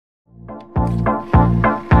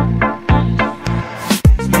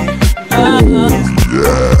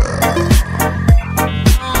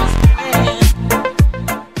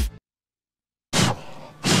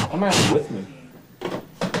I might have it with me.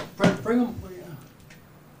 Bring them.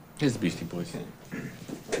 Here's the Beastie Boys.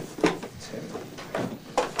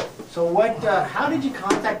 So what? How did you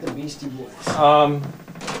contact the Beastie Boys?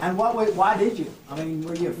 And why did you? I mean,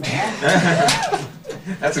 were you a fan?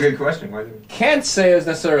 That's a good question. Why did you? Can't say I was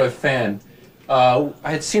necessarily a fan. I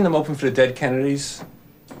had seen them open for the Dead Kennedys,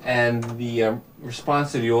 and the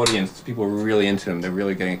response to the audience, people were really into them. They're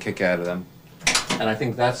really getting a kick out of them, and I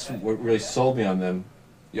think that's what really sold me on them.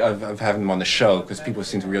 Of having them on the show, because people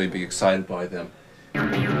seem to really be excited by them.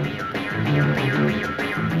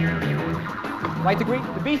 I'd like to greet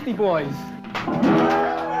the Beastie Boys.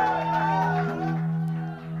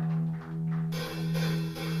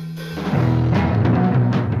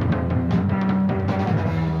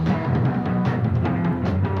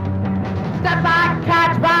 Step back,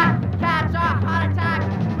 catch a heart attack,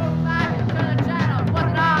 move back into the channel,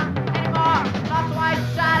 wasn't on anymore, lost the white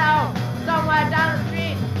shadow, somewhere down the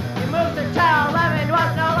street, you moved to channel 11,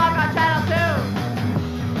 was no longer on channel 2.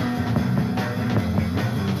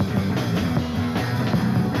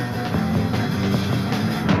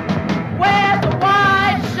 Where's the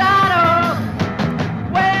white shadow?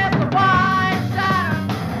 Where's the white shadow?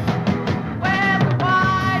 Where's the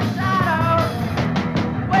white shadow?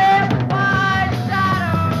 Where's the white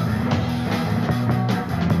shadow?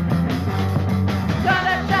 Turned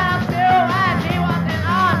to channel 2 and he wasn't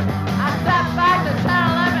on. I stepped back to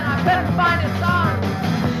channel 11, I couldn't find his song.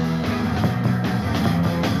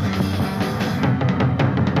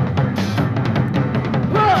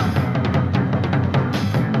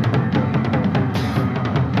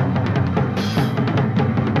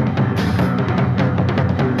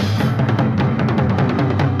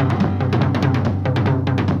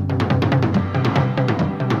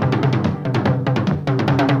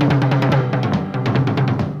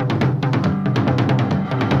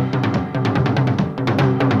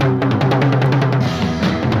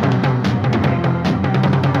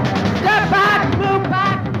 Step back, move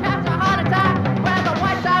back, catch a heart attack. Where the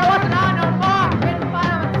white shadow wasn't on no more. Couldn't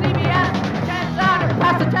find him on CBS. Can't sound and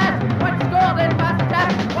pass the test. Went to school, didn't pass the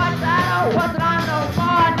test. White shadow wasn't on no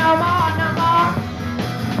more, no more, no more.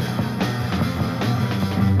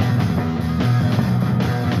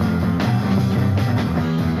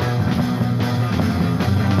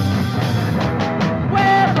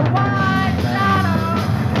 Where's the white shadow?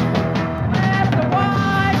 Where's the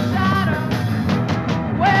white shadow?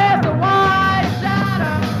 Where's the white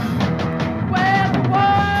shadow? Where's the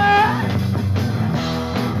white?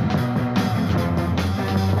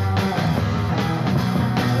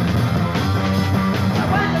 I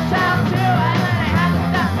went to channel 2 and then I had to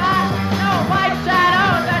step back. No white shadow,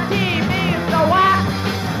 the TV is so whack.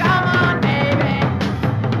 Come on, baby.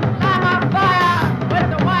 Light my fire with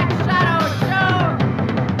the white shadow show.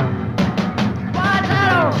 White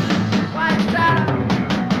shadow, white shadow.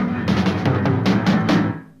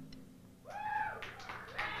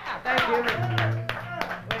 Thank you.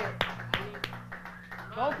 Wait.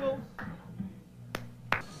 Vocals.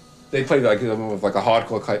 They played like with like a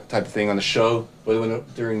hardcore type of thing on the show,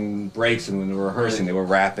 but during breaks and when they were rehearsing, they were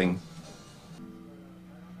rapping.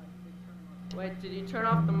 Wait, did you turn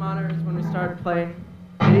off the monitors when we started playing?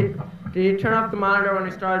 Did you turn off the monitor when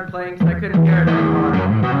we started playing? Because I couldn't hear it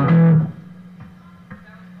anymore.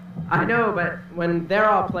 I know, but when they're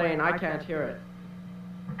all playing, I can't hear it.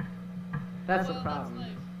 That's the problem.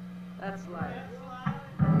 That's life.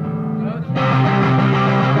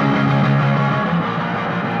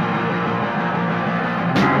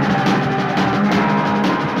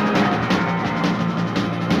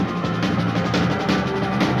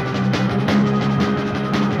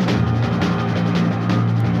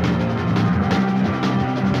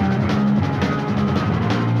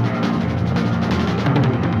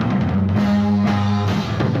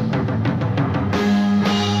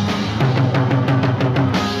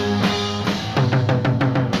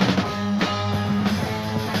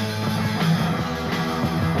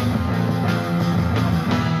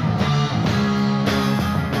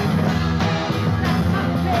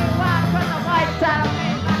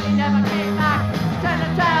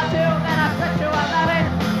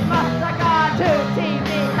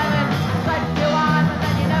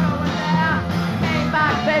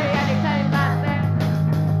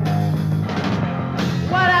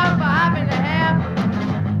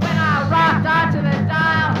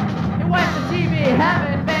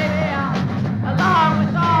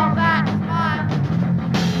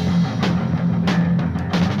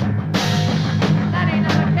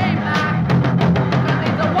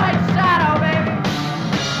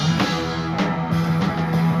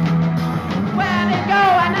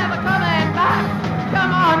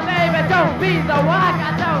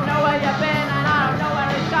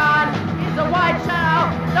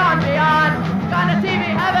 on beyond. Gone to TV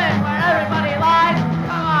heaven where everybody lies.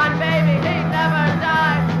 Come on, baby, he never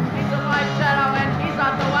dies. He's a white shadow and he's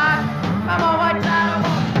not the wax. Come on, white shadow,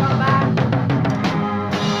 won't you come back?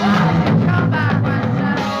 Won't you come back, white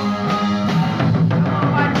shadow? Come on,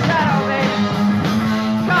 white shadow, baby.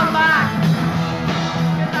 Come back.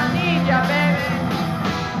 'Cause I need you, baby.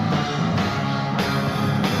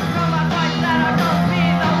 Come on, white shadow, don't be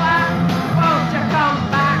the wax. Won't you come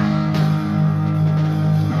back?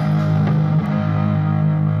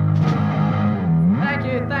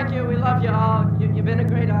 Thank you. We love you all. You've been a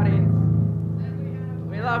great audience.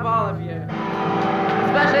 We love all of you.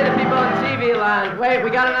 Especially the people in TV land. Wait, we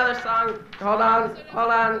got another song. Hold on.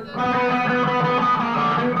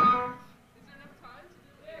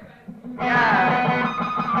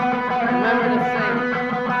 Yeah. Remember to sing.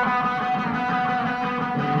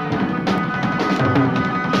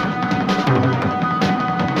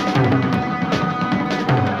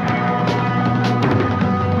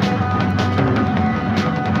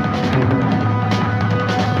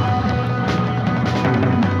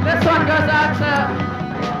 This one goes out to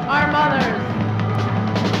our mothers.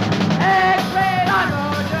 Egg raid on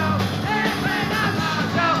Mojo. Egg raid on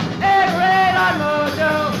Mojo. Egg raid on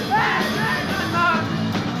Mojo. Egg raid on Mojo.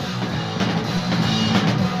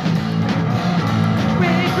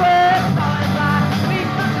 We drip solid black. We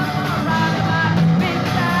cook up around the back. We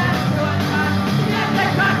stand to it back. Yes, they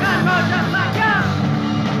crack on Mojo like you.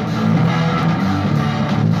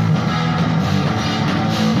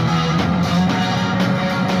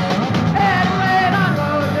 Egg raid on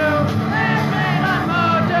Mojo. Egg raid on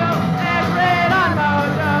Mojo. Egg raid on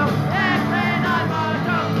Mojo. Egg raid on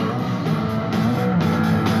Mojo.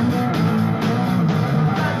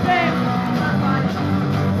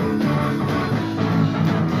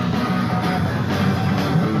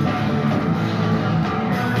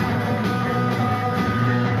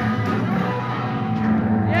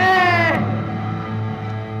 Yay!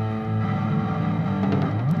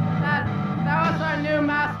 That was our new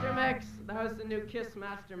master mix. That was the new Kiss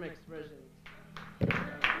master mix version.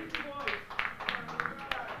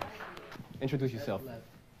 Introduce yourself.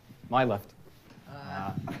 My left.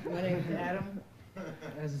 My name's Adam,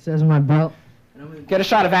 as it says on my belt. And I'm gonna Get a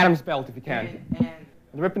shot of Adam's belt if you can.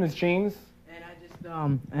 and Ripping his jeans.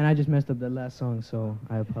 I just messed up the last song, so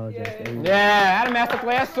I apologize to everyone. Yeah, Adam asked the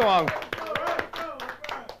last song.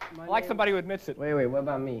 I like somebody who admits it. Wait, what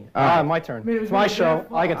about me? My turn. It's my show.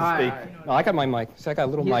 I get to speak. No, I got my mic. So I got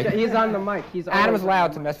a little mic. He's on the mic. Adam's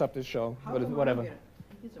allowed to mess up this show. Whatever.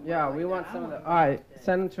 Yeah, we want some of the. All right,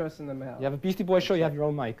 send them to us in the mail. You have a Beastie Boys show, you have your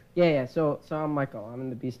own mic. Yeah. So I'm Michael. I'm in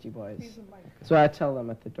the Beastie Boys. So I tell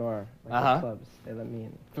them at the door, like the clubs, they let me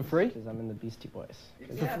in. For free? Because I'm in the Beastie Boys.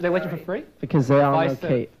 They let you for free? Because they all Why know is that?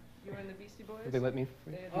 Kate. You were in the Beastie Boys? Did they let me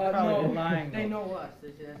for free? No, lying. They know us. They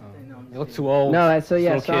know You look too old. No, so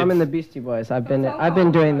Little I'm in the kids. Beastie Boys. I've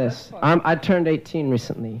been doing this. I turned 18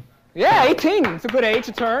 recently. Yeah, 18. It's a good age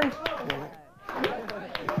to turn.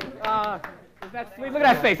 That's sweet. Look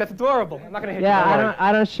at that face. That's adorable. I'm not gonna hit you. Yeah,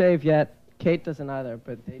 I don't shave yet. Kate doesn't either,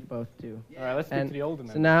 but they both do. All right, let's get to the older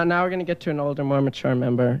So man. now we're gonna get to an older, more mature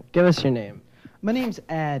member. Give us your name. My name's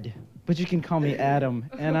Ad, but you can call me Adam.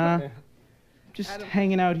 And just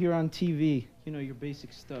hanging out here on TV. You know, your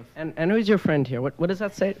basic stuff. And who's your friend here? What does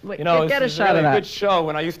that say? Wait, You know, get a it's shot really of a that. good show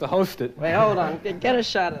when I used to host it. Wait, hold on. Get a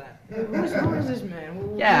shot of that. Who is this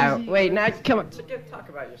man? Yeah, wait, now come on. Talk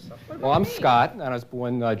about yourself. Well, I'm Scott, and I was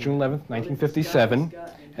born June 11th, 1957.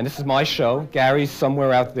 And this is my show. Gary's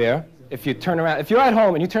somewhere out there. If you turn around, if you're at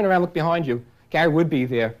home and you turn around and look behind you, Gary would be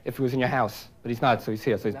there if he was in your house. But he's not, so he's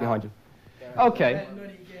here, so he's behind you. Okay.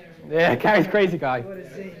 Yeah, Gary's a crazy guy.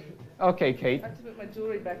 Okay, Kate. I have to put my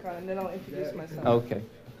jewelry back on and then I'll introduce myself. Okay.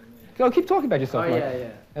 Go, keep talking about yourself, Mike. Yeah.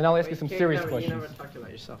 And I'll ask you some Kate, serious You questions. never talked about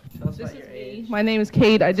yourself. Tell us about your age. My name is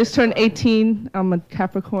Kate. I just turned 18. I'm a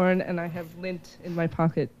Capricorn and I have lint in my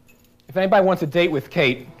pocket. If anybody wants a date with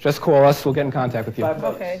Kate, just call us. We'll get in contact with you.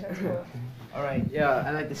 Okay, that's cool. All right, yeah,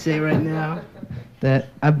 I'd like to say right now that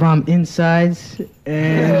I bomb insides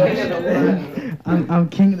and I'm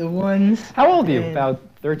king of the ones. How old are you? About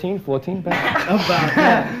 13, 14?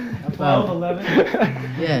 About 11.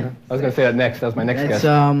 Yeah. I was going to say that next. That was my next That's guess.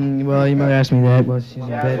 well, your mother asked me that. Well, she's in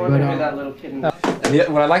Yeah, I bed, was wondering but who that little kid in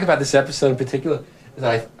And what I like about this episode in particular is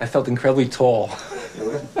that I felt incredibly tall.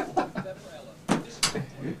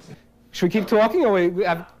 Should we keep talking, or we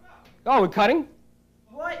have... Oh, we're cutting?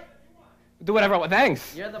 What? Do whatever I want.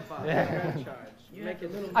 Thanks. You're the boss. You're in charge. You make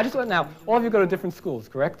it. I just want now. All of you go to different schools,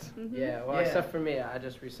 correct? Yeah, well, except for me. I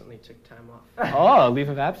just recently took time off. Oh, leave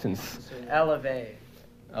of absence. So Elevate.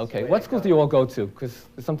 Okay. What schools do you all go to? Because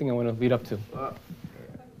there's something I want to lead up to.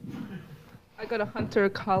 go to Hunter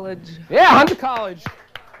College. Yeah, Hunter College,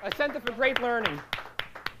 a center for great learning.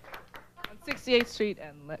 On 68th Street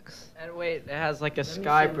and Lex. And wait, it has like a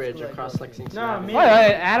sky bridge across Lexington. No, me.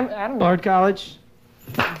 Adam. Lord College.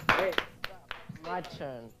 Wait, my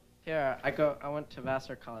turn. Here, I went to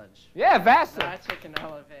Vassar College. Yeah, Vassar. I took an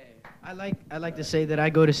LFA. I like to say that I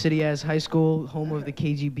go to City As High School, home of the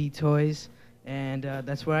KGB toys, and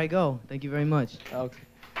that's where I go. Thank you very much. Okay.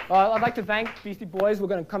 Well, I'd like to thank Beastie Boys. We're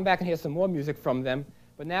going to come back and hear some more music from them.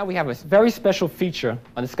 But now we have a very special feature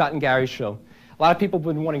on the Scott and Gary Show. A lot of people have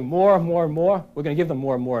been wanting more and more and more. We're going to give them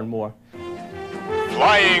more and more and more.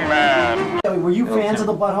 Flying Man. Were you fans of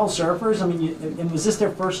the Butthole Surfers? I mean, and was this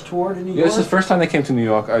their first tour to New York? Yeah, this is the first time they came to New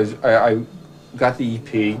York. I got the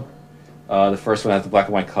EP. The first one has the black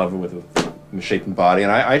and white cover with a misshapen body,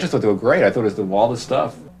 and I just thought they were great. I thought it was the wildest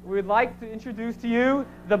stuff. We'd like to introduce to you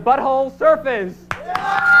the Butthole Surfers.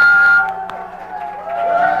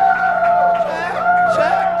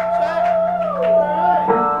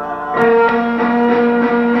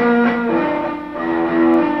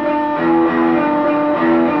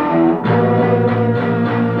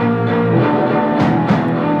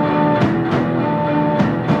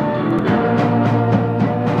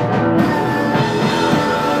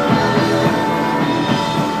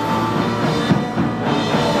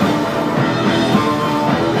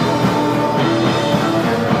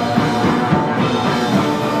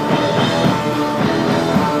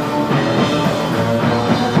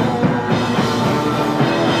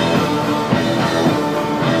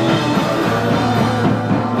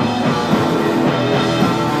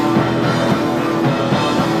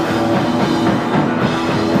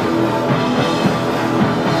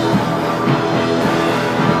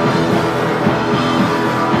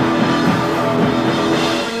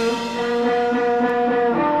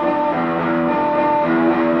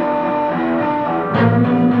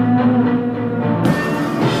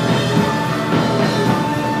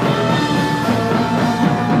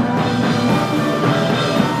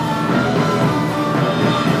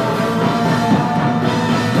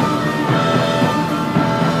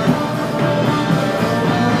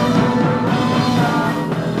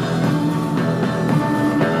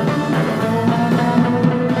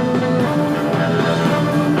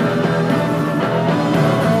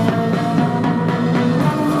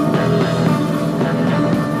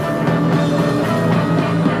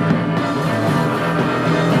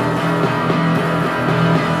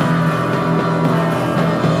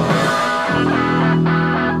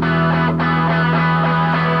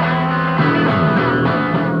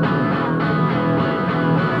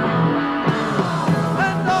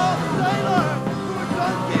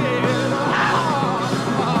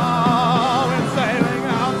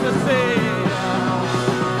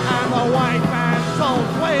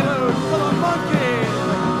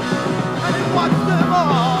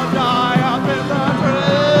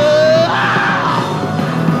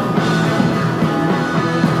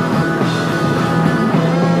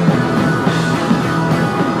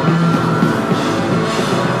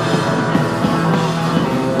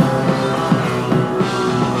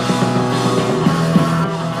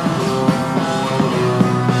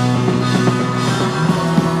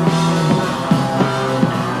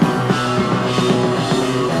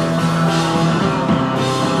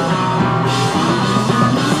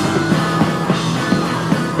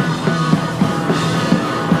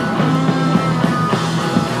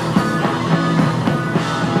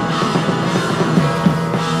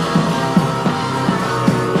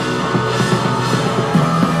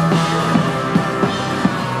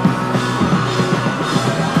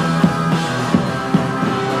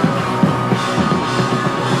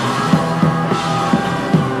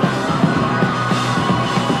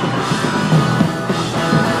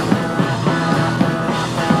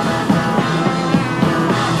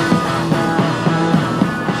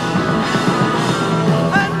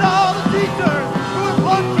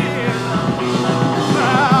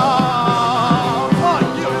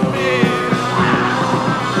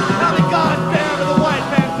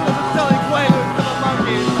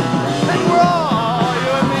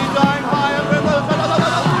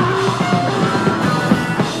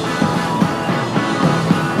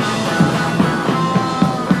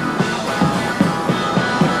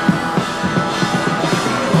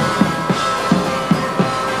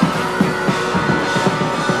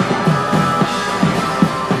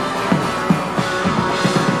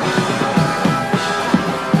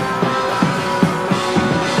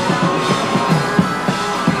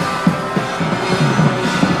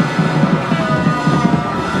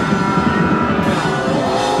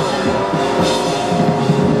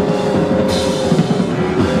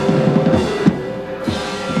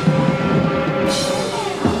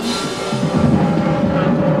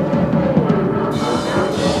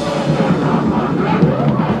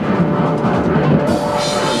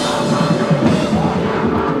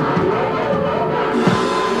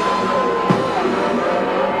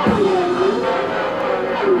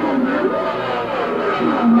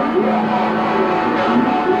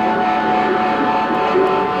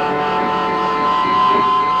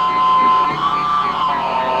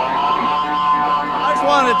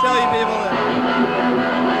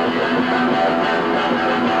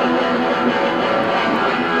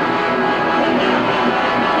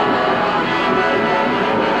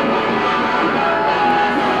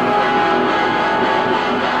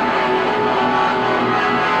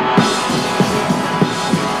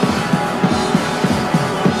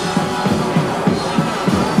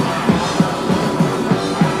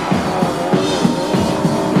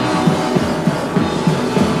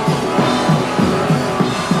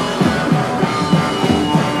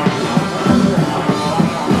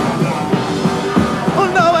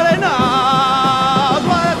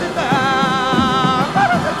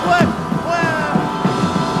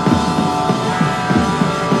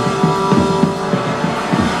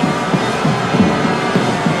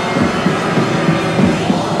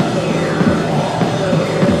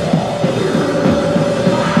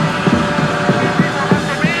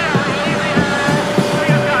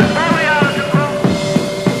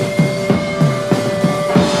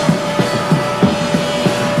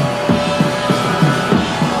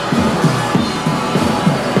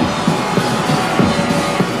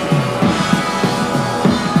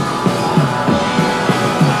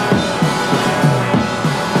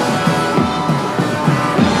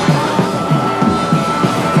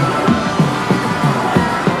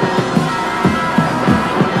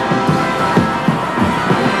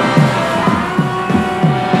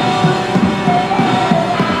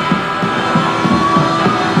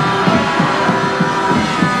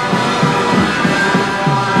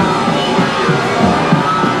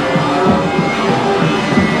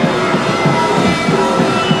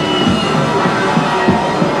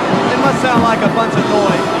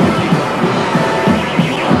 noise you can think of.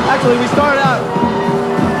 Actually, we started out,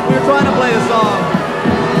 we were trying to play a song,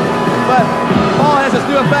 but Paul has this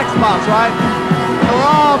new effects box, right? And we're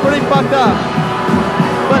all pretty fucked up,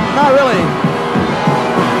 but not really.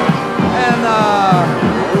 And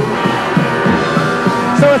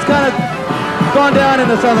so it's kind of gone down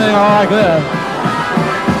into something like this.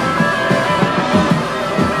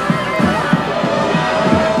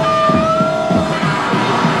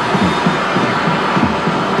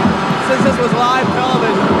 Since this was live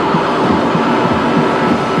television,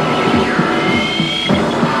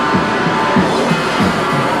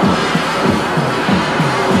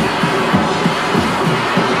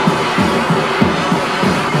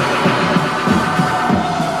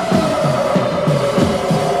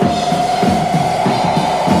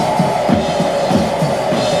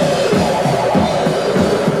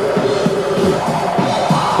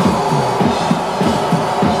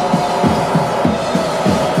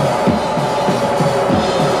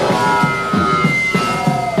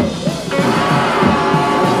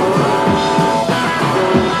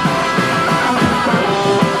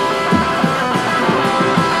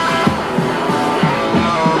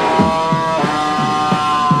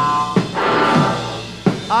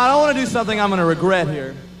 something I'm going to regret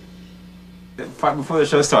here. Before the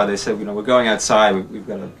show started, they said, you know, we're going outside. We've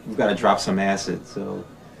got to drop some acid. So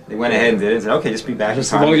they went ahead and did it. And said, okay, just be back in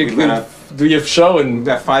time. You can do your show, and we've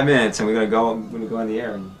got 5 minutes, and we're gonna go on the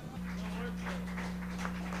air. And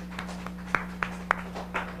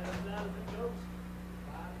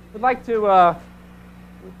We'd like to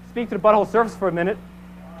speak to the Butthole Surfers for a minute,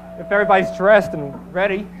 if everybody's dressed and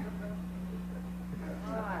ready.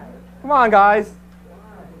 Come on, guys.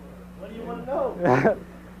 What do you want to know?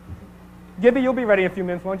 Gibby, you'll be ready in a few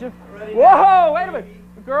minutes, won't you? Ready. Whoa, wait a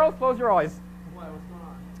minute. Girls, close your eyes. What's going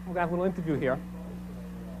on? We're going to have a little interview here.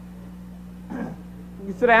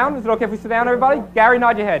 You sit down? Is it okay if we sit down, everybody? Gary,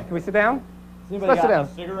 nod your head. Can we sit down? Anybody Let's sit got down.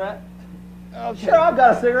 a cigarette? Okay. Sure, I've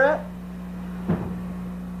got a cigarette.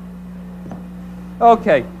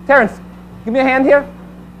 Okay. Terrence, give me a hand here.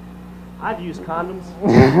 I've used condoms.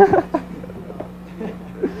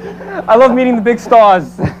 I love meeting the big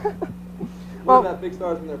stars. What about big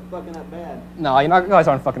stars when they're fucking up bad? No, you guys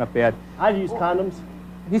aren't fucking up bad. I've used condoms.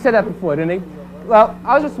 He said that before, didn't he? Well,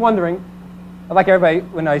 I was just wondering, I'd like everybody,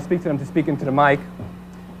 when I speak to them, to speak into the mic,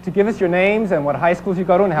 to give us your names and what high schools you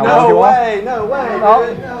go to and how old you are. No way, Oh.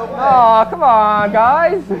 dude, no way. Oh, come on,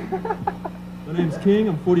 guys. My name's King,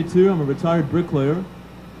 I'm 42, I'm a retired bricklayer.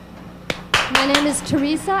 My name is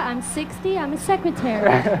Teresa, I'm 60, I'm a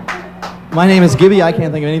secretary. My name is Gibby, I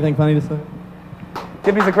can't think of anything funny to say.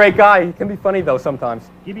 Gibby's a great guy. He can be funny, though, sometimes.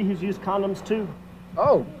 Gibby who's used condoms too.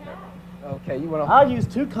 Oh. Okay, you want to... I've used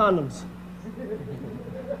 2 condoms.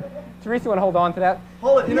 Teresa, you want to hold on to that?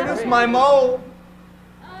 Hold it, introduce my mole.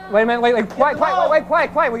 Wait a minute, wait, quiet.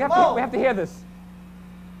 We have to hear this.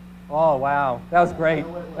 Oh, wow. That was great.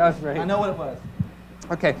 That was great. I know what it was.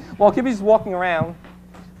 Okay, well, Gibby's walking around.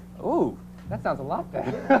 Ooh, that sounds a lot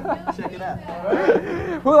better. Check it out.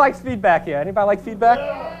 Who likes feedback here? Anybody like feedback?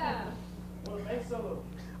 Yeah.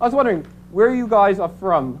 I was wondering where you guys are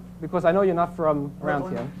from, because I know you're not from around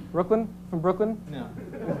here. Brooklyn? From Brooklyn? No.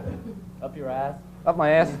 Up your ass. Up my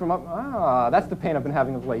ass from up. Ah, that's the pain I've been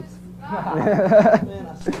having of late. Man,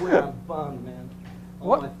 I swear I'm bummed, man.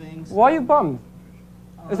 All my things. Why are you bummed?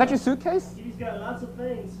 Is that your suitcase? He's got lots of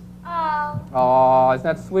things. Oh, isn't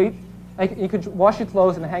that sweet? You could wash your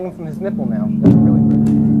clothes and hang them from his nipple now. That's really great.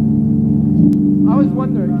 I was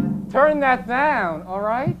wondering. Turn that down, all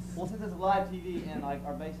right? Well, since it's live TV and like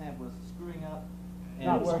our bass amp was screwing up. And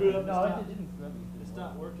Not working. No, it didn't screw up. It's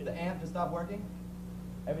not working. The amp just stopped working?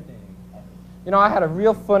 Everything. You know, I had a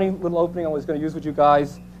real funny little opening I was going to use with you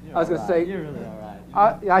guys. I was going to say... You're really all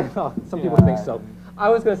right. Yeah, I know. Some people think so. I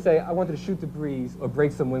was going to say I wanted to shoot the breeze or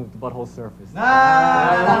break some wind with the Butthole Surfers.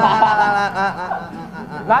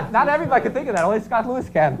 Not everybody could think of that. Only Scott Lewis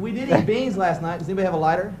can. We did eat beans last night. Does anybody have a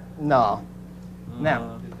lighter? No.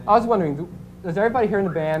 Now, I was wondering, does everybody here in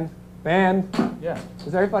the band? Yeah.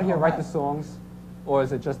 Does everybody here write the songs? Or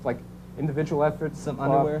is it just like individual efforts? Some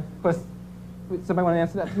underwear? Somebody want to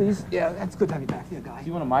answer that, please? Yeah, that's good to have you back here, guy. Do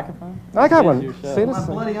you want a microphone? I got one. Say My this.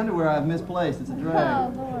 bloody underwear I've misplaced. It's a drag.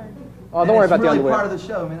 Oh, Lord. Oh, don't worry about the underwear. It's really part of the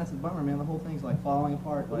show, man. That's a bummer, man. The whole thing's like falling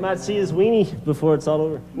apart. We might see his weenie before it's all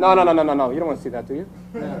over. No. You don't want to see that, do you?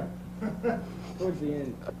 Yeah. Towards the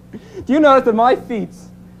end. Do you notice that my feet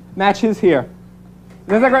match his hair?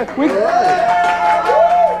 Isn't that great?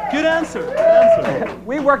 Good answer. Good answer.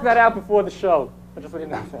 We worked that out before the show. I just want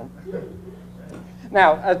you to know that.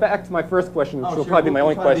 Now, back to my first question, which will probably be my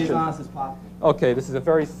only question. Be as honest as possible. Okay, this is a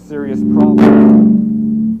very serious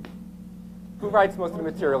problem. writes most of the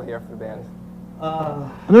material here for the band? I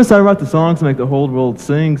noticed I write the songs to make the whole world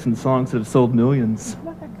sing, some songs that have sold millions.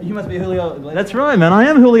 You must be Julio Iglesias. That's right, man. I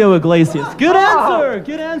am Julio Iglesias. Good answer.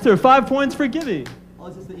 Good answer. 5 points for Gibby. Oh,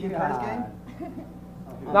 is this the Ian Curtis game?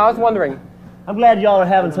 No, I was wondering. I'm glad y'all are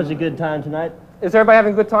having such a good time tonight. Is everybody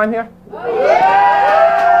having a good time here?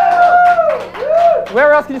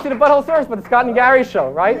 Where else can you see the Butthole Surfers but the Scott and Gary show,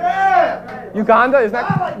 right? Uganda? Is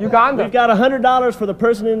that Uganda? We've got $100 for the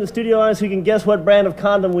person in the studio audience who can guess what brand of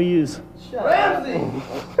condom we use. Ramsey!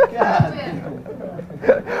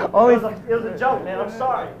 Only it was a joke, man. I'm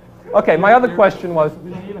sorry. Okay, my other question was,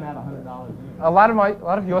 We don't even have $100. a lot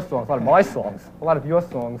of your songs, a lot of your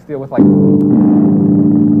songs deal with like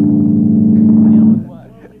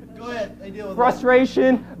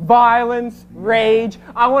frustration, violence, rage.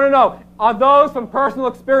 I want to know, are those from personal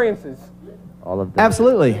experiences? All of them.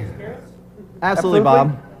 Absolutely. Absolutely,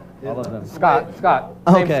 Bob. All of them. Scott.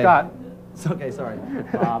 Okay. Name's Scott. It's okay, sorry.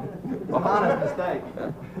 Bob. It's an honest mistake.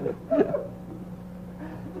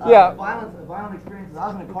 Yeah. Violent experiences. I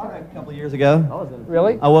was in a car wreck a couple of years ago.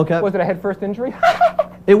 Really? I woke up. Was it a head first injury?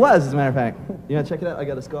 It was, as a matter of fact. You want to check it out? I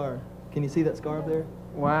got a scar. Can you see that scar up there?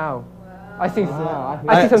 Wow. I see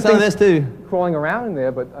some Some of this too. crawling around in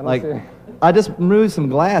there, but I don't Like, see. I just removed some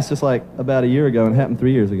glass just like about a year ago, and it happened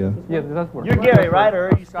 3 years ago. Yeah, it does work. You're Gary, right? Or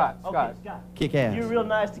are you Scott? Okay, Scott. Kick ass. You're real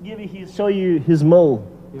nice to Gibby. He'll show you his mole.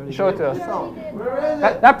 Show it to us.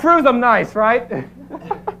 That proves I'm nice, right?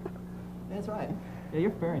 That's right. Yeah, you're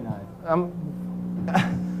very nice.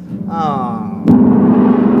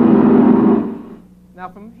 Now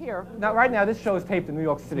from here, right now this show is taped in New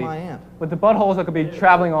York City. my amp. But the buttholes are going to be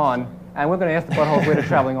traveling on, and we're going to ask the buttholes where they're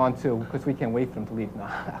traveling on to, because we can't wait for them to leave. No.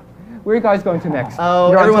 Where are you guys going to next? Oh,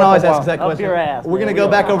 You're on everyone tour always for a asks while. that question. Up your ass, We're man. going to go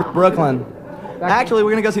back over to Brooklyn. Actually,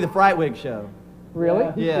 we're going to go see the Frightwig show.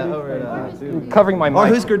 Really? Yeah, over at... Covering my mic. Or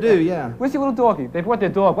Husker Du, yeah. Where's your little doggy? They brought their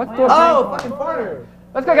dog. What's the dog's Oh, name? fucking farter.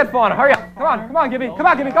 Let's go get Fauna. Hurry up. Come on, Gibby. Come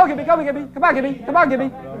on, Gibby. Go, Gibby. Go, Gibby. Come on, Gibby. Come on,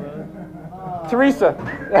 Gibby. Teresa.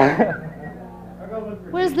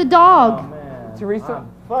 Where's the dog? Teresa.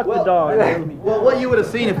 Fuck the dog. Well, what you would have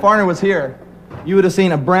seen if Farner was here, you would have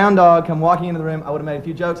seen a brown dog come walking into the room. I would have made a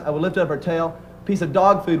few jokes. I would lift up her tail. A piece of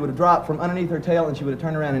dog food would have dropped from underneath her tail, and she would have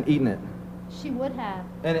turned around and eaten it. She would have.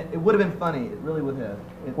 And it would have been funny. It really would have.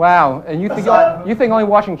 Wow. And you think only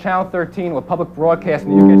watching Channel 13 or public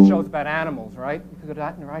broadcasting you get shows about animals, right? You could go to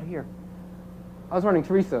that right here. I was wondering,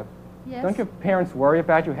 Teresa, Yes. don't your parents worry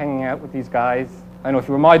about you hanging out with these guys? I know if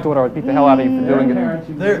you were my daughter, I'd beat the hell out of you for doing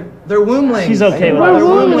it. They're womblings. She's okay with We're that.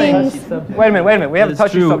 womblings. Wait a minute. We have a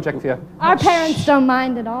touchy true. subject here. Our parents don't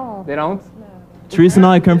mind at all. They don't? Teresa and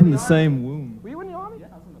I come from the same womb. Were you in the army?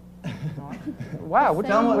 Wow. Which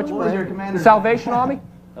Tell them what was your commander? The Salvation Army?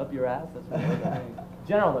 Up your ass? That's what we're saying.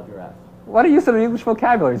 General up your ass. What are you saying? English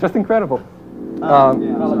vocabulary? It's just incredible. Now,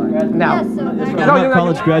 Yes, so We're I- not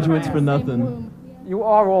college graduates for nothing. you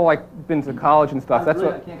are all like been to college and stuff. That's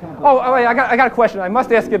what. Oh, wait, I got a question. I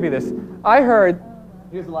must ask Gibby this. I heard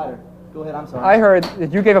Here's the lighter. Go ahead, I'm sorry. I heard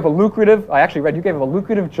that you gave up a lucrative. I actually read you gave up a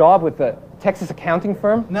lucrative job with the Texas accounting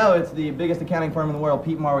firm. No, it's the biggest accounting firm in the world,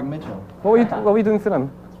 Pete Marwick Mitchell. What were you doing for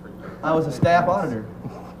them? I was a staff auditor.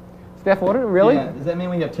 Staff auditor? Really? Yeah. Does that mean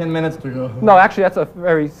we have 10 minutes to go? No, actually, that's a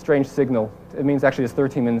very strange signal. It means actually there's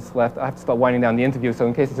 13 minutes left. I have to start winding down the interview, so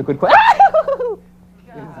in case it's a good question.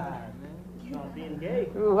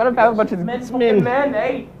 What about a bunch of men,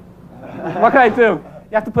 eh? What can I do?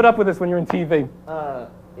 You have to put up with this when you're in TV.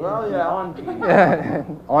 Well, yeah, on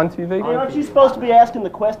TV. On TV? Hey, aren't you supposed to be asking the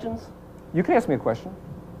questions? You can ask me a question.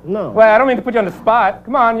 No. Well, I don't mean to put you on the spot.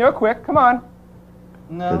 Come on, you're quick. Come on.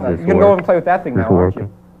 No. You're going to go over and play with that thing now, aren't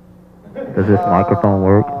you? Does this microphone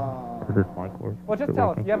work? Does this mic work? Well, just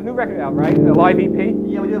tell us. You have a new record out, right? A live EP?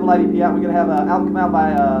 Yeah, we do have a live EP out. We're going to have an album come out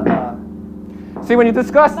by... See, when you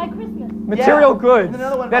discuss By Christmas. material goods, And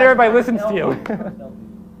another one then by- everybody listens to you.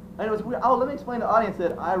 And it was weird. Oh, let me explain to the audience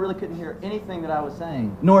that I really couldn't hear anything that I was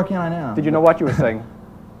saying. Nor can I now. Did you know what you were saying?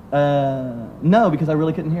 No, because I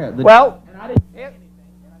really couldn't hear it. Well,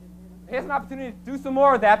 here's an opportunity to do some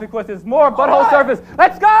more of that because there's more Butthole Surfers.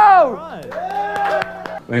 Let's go!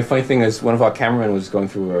 I mean, the funny thing is, one of our cameramen was going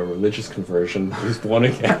through a religious conversion. He was born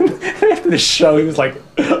again. After the show, he was like,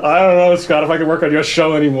 I don't know, Scott, if I can work on your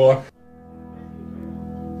show anymore.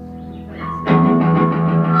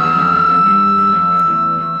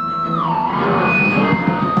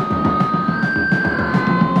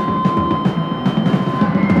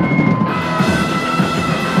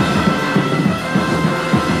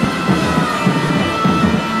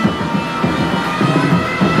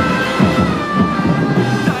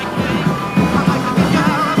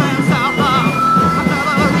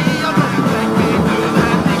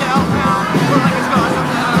 Well,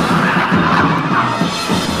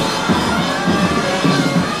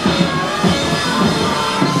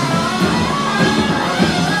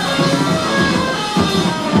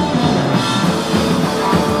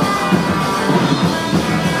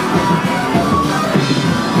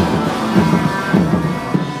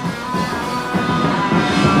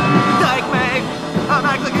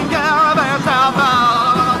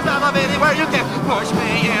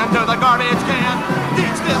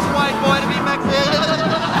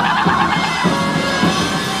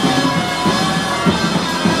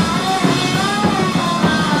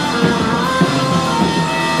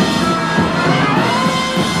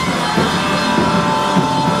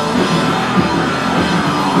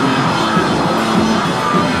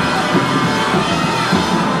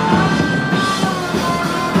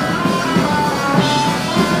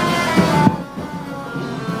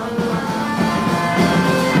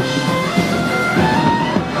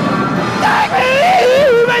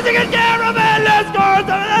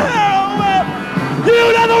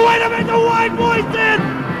 white voice in!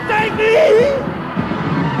 Take me!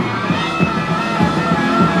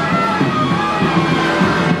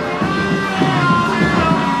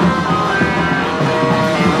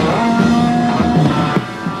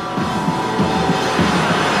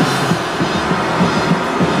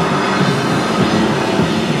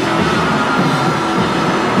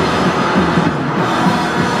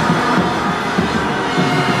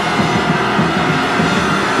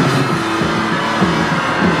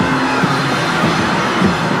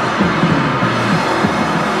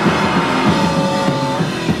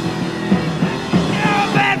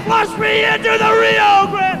 Flush me into the Rio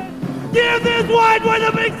Grande! Give this wine with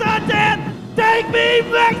a big suntan! Take me,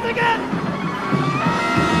 Mexican!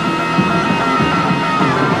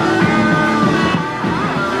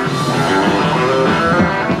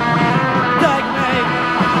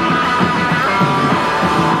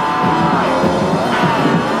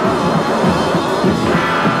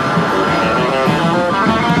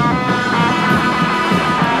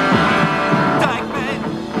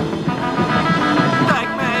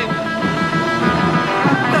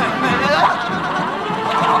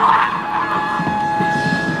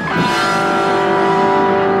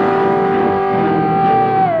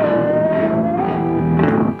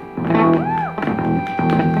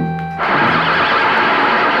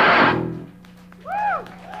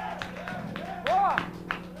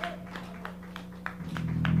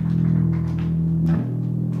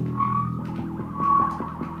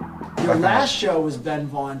 Your last show was Ben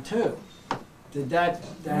Vaughn too. Did that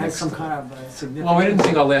had some kind of significance? Well, we didn't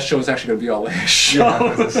think our last show was actually going to be our last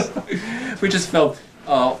show. We just felt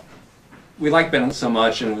we liked Ben so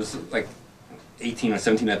much, and it was like 18 or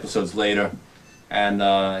 17 episodes later,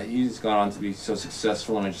 and he's gone on to be so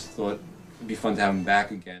successful, and I just thought it'd be fun to have him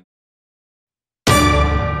back again.